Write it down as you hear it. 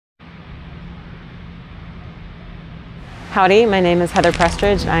Howdy, my name is Heather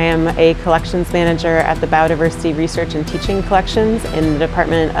Prestridge. I am a collections manager at the Biodiversity Research and Teaching Collections in the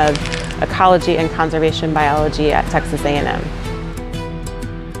Department of Ecology and Conservation Biology at Texas A&M.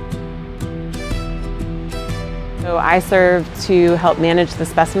 So I serve to help manage the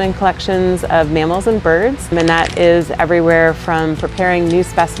specimen collections of mammals and birds, and that is everywhere from preparing new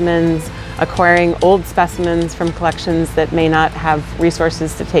specimens, acquiring old specimens from collections that may not have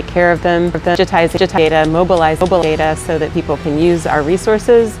resources to take care of them, digitizing data, mobilize data so that people can use our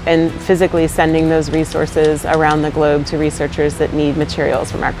resources, and physically sending those resources around the globe to researchers that need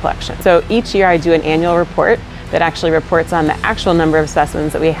materials from our collection. So each year I do an annual report that actually reports on the actual number of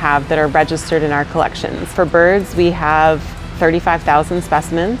specimens that we have that are registered in our collections. For birds, we have 35,000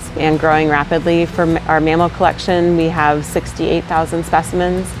 specimens and growing rapidly. For our mammal collection, we have 68,000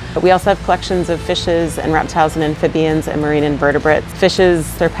 specimens. But we also have collections of fishes and reptiles and amphibians and marine invertebrates. Fishes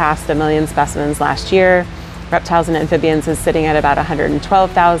surpassed 1 million specimens last year. Reptiles and amphibians is sitting at about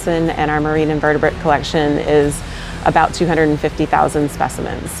 112,000, and our marine invertebrate collection is about 250,000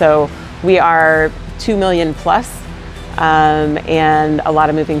 specimens. So we are 2 million plus, and a lot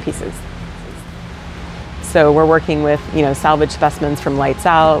of moving pieces. So we're working with, salvage specimens from lights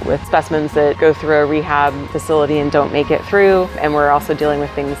out, with specimens that go through a rehab facility and don't make it through, and we're also dealing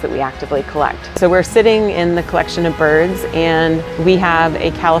with things that we actively collect. So we're sitting in the collection of birds, and we have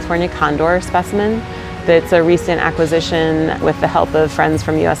a California condor specimen that's a recent acquisition with the help of friends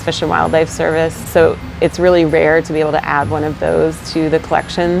from U.S. Fish and Wildlife Service. So it's really rare to be able to add one of those to the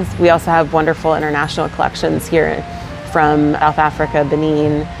collections. We also have wonderful international collections here from South Africa,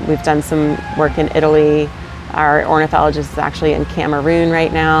 Benin. We've done some work in Italy. Our ornithologist is actually in Cameroon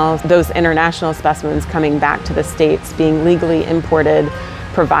right now. Those international specimens coming back to the States, being legally imported,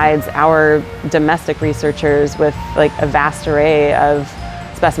 provides our domestic researchers with a vast array of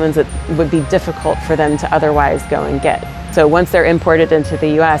specimens that would be difficult for them to otherwise go and get. So once they're imported into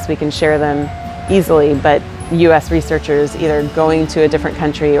the US, we can share them easily, but US researchers either going to a different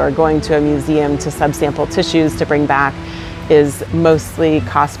country or going to a museum to subsample tissues to bring back is mostly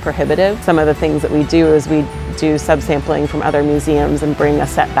cost prohibitive. Some of the things that we do is we do subsampling from other museums and bring a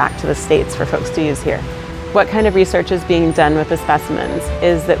set back to the States for folks to use here. What kind of research is being done with the specimens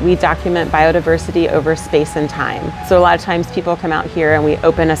is that we document biodiversity over space and time. So a lot of times people come out here and we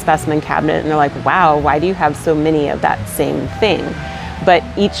open a specimen cabinet and they're like, wow, why do you have so many of that same thing? But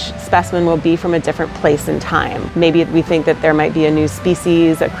each specimen will be from a different place in time. Maybe we think that there might be a new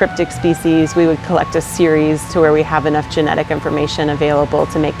species, a cryptic species. We would collect a series to where we have enough genetic information available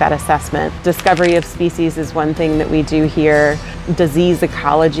to make that assessment. Discovery of species is one thing that we do here. Disease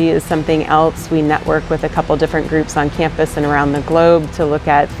ecology is something else. We network with a couple different groups on campus and around the globe to look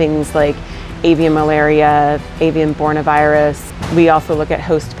at things like avian malaria, avian bornavirus. We also look at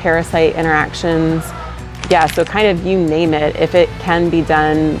host-parasite interactions. Yeah, so kind of you name it, if it can be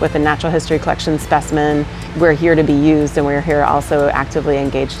done with a natural history collection specimen, we're here to be used, and we're here also actively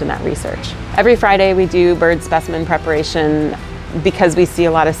engaged in that research. Every Friday we do bird specimen preparation. Because we see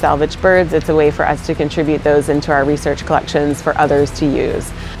a lot of salvaged birds, it's a way for us to contribute those into our research collections for others to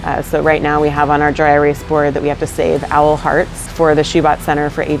use. So right now we have on our dry erase board that we have to save owl hearts for the Schubert Center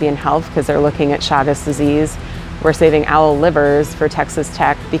for Avian Health because they're looking at Chagas disease. We're saving owl livers for Texas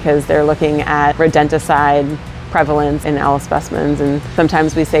Tech because they're looking at rodenticide prevalence in owl specimens, and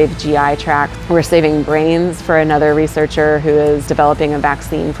sometimes we save GI tract. We're saving brains for another researcher who is developing a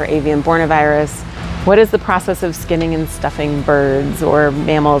vaccine for avian bornavirus. What is the process of skinning and stuffing birds or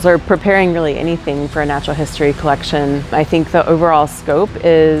mammals or preparing really anything for a natural history collection? I think the overall scope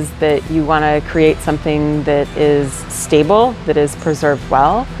is that you want to create something that is stable, that is preserved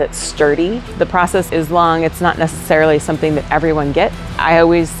well, that's sturdy. The process is long. It's not necessarily something that everyone gets. I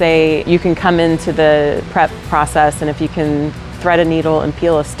always say you can come into the prep process, and if you can thread a needle and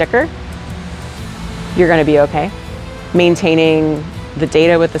peel a sticker, you're going to be okay. Maintaining the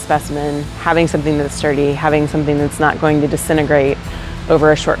data with the specimen, having something that's sturdy, having something that's not going to disintegrate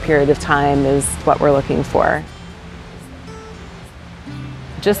over a short period of time is what we're looking for.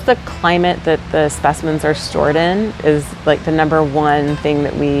 Just the climate that the specimens are stored in is the #1 thing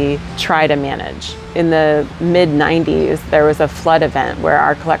that we try to manage. In the mid-90s, there was a flood event where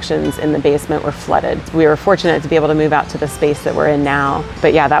our collections in the basement were flooded. We were fortunate to be able to move out to the space that we're in now.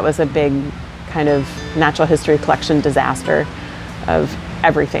 But yeah, that was a big kind of natural history collection disaster of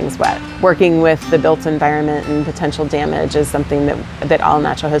everything's wet. Working with the built environment and potential damage is something that all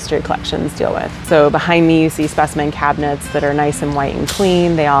natural history collections deal with. So behind me you see specimen cabinets that are nice and white and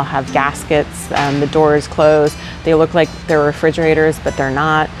clean. They all have gaskets, the doors closed. They look like they're refrigerators, but they're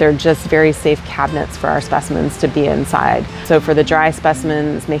not. They're just very safe cabinets for our specimens to be inside. So for the dry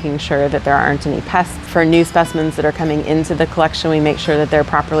specimens, making sure that there aren't any pests. For new specimens that are coming into the collection, we make sure that they're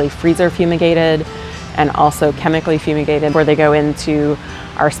properly freezer fumigated and also chemically fumigated before they go into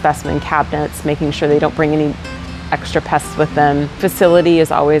our specimen cabinets, making sure they don't bring any extra pests with them. Facility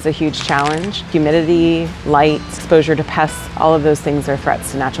is always a huge challenge. Humidity, light, exposure to pests, all of those things are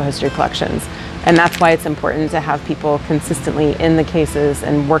threats to natural history collections. And that's why it's important to have people consistently in the cases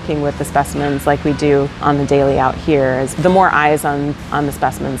and working with the specimens like we do on the daily out here. Is the more eyes on the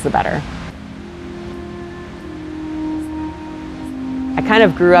specimens, the better. I kind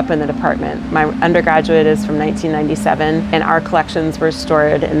of grew up in the department. My undergraduate is from 1997, and our collections were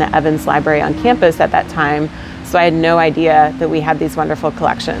stored in the Evans Library on campus at that time, so I had no idea that we had these wonderful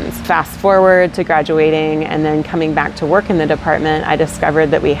collections. Fast forward to graduating and then coming back to work in the department, I discovered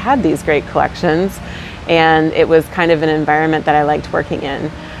that we had these great collections, and it was kind of an environment that I liked working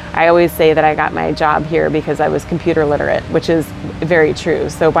in. I always say that I got my job here because I was computer literate, which is very true.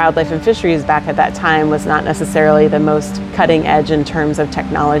 So wildlife and fisheries back at that time was not necessarily the most cutting edge in terms of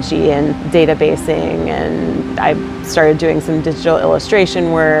technology and databasing, and I started doing some digital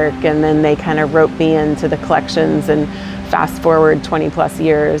illustration work, and then they kind of roped me into the collections, and fast forward 20 plus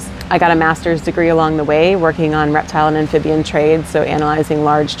years. I got a master's degree along the way working on reptile and amphibian trade, so analyzing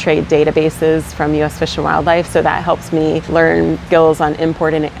large trade databases from U.S. Fish and Wildlife, so that helps me learn skills on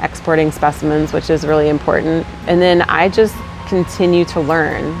importing and exporting specimens, which is really important. And then I just continue to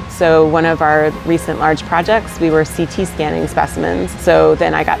learn. So one of our recent large projects, we were CT scanning specimens. So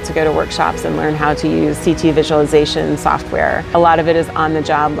then I got to go to workshops and learn how to use CT visualization software. A lot of it is on the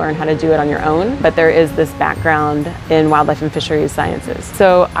job, learn how to do it on your own, but there is this background in wildlife and fisheries sciences.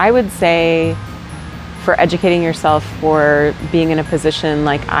 So I would say for educating yourself for being in a position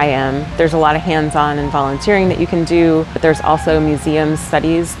like I am, there's a lot of hands-on and volunteering that you can do, but there's also museum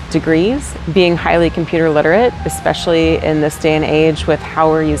studies degrees. Being highly computer literate, especially in this day and age with how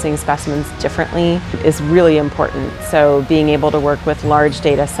we're using specimens differently, is really important. So being able to work with large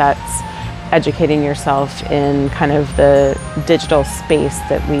data sets, educating yourself in kind of the digital space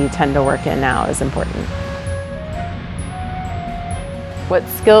that we tend to work in now is important. What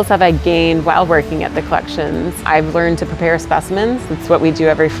skills have I gained while working at the collections? I've learned to prepare specimens. It's what we do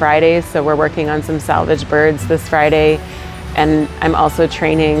every Friday, so we're working on some salvage birds this Friday. And I'm also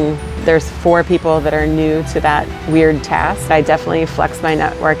training, there's 4 people that are new to that weird task. I definitely flex my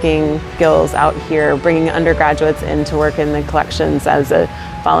networking skills out here, bringing undergraduates in to work in the collections as a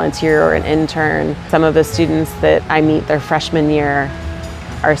volunteer or an intern. Some of the students that I meet their freshman year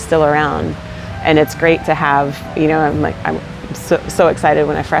are still around. And it's great to have, you know, I'm so excited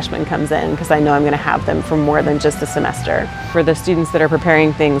when a freshman comes in because I know I'm going to have them for more than just a semester. For the students that are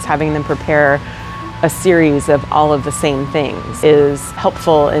preparing things, having them prepare a series of all of the same things is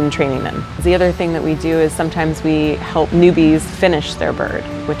helpful in training them. The other thing that we do is sometimes we help newbies finish their bird,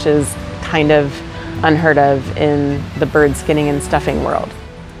 which is kind of unheard of in the bird skinning and stuffing world.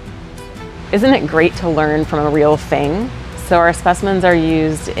 Isn't it great to learn from a real thing? So our specimens are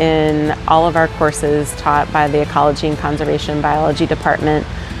used in all of our courses taught by the Ecology and Conservation Biology department.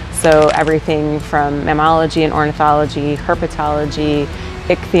 So everything from mammalogy and ornithology, herpetology,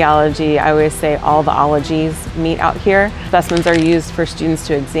 ichthyology, I always say all the ologies meet out here. Specimens are used for students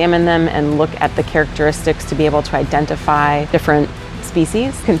to examine them and look at the characteristics to be able to identify different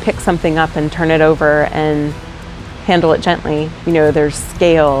species. You can pick something up and turn it over and handle it gently. You know, there's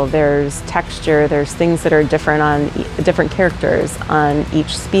scale, there's texture, there's things that are different on different characters on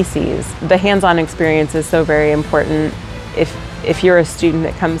each species. The hands-on experience is so very important. If you're a student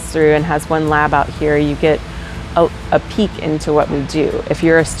that comes through and has one lab out here, you get a peek into what we do. If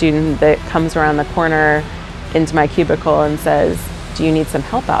you're a student that comes around the corner into my cubicle and says, do you need some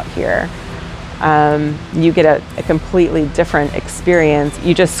help out here? You get a completely different experience.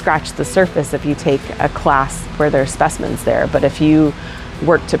 You just scratch the surface if you take a class where there's specimens there, but if you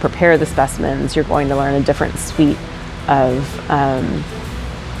work to prepare the specimens, you're going to learn a different suite of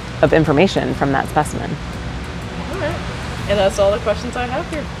information from that specimen. All right, and that's all the questions I have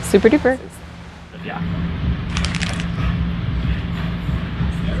here. Super duper. Yeah.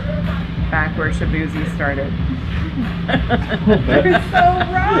 Back where Shabuzi started. You're so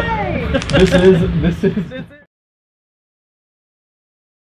right! This is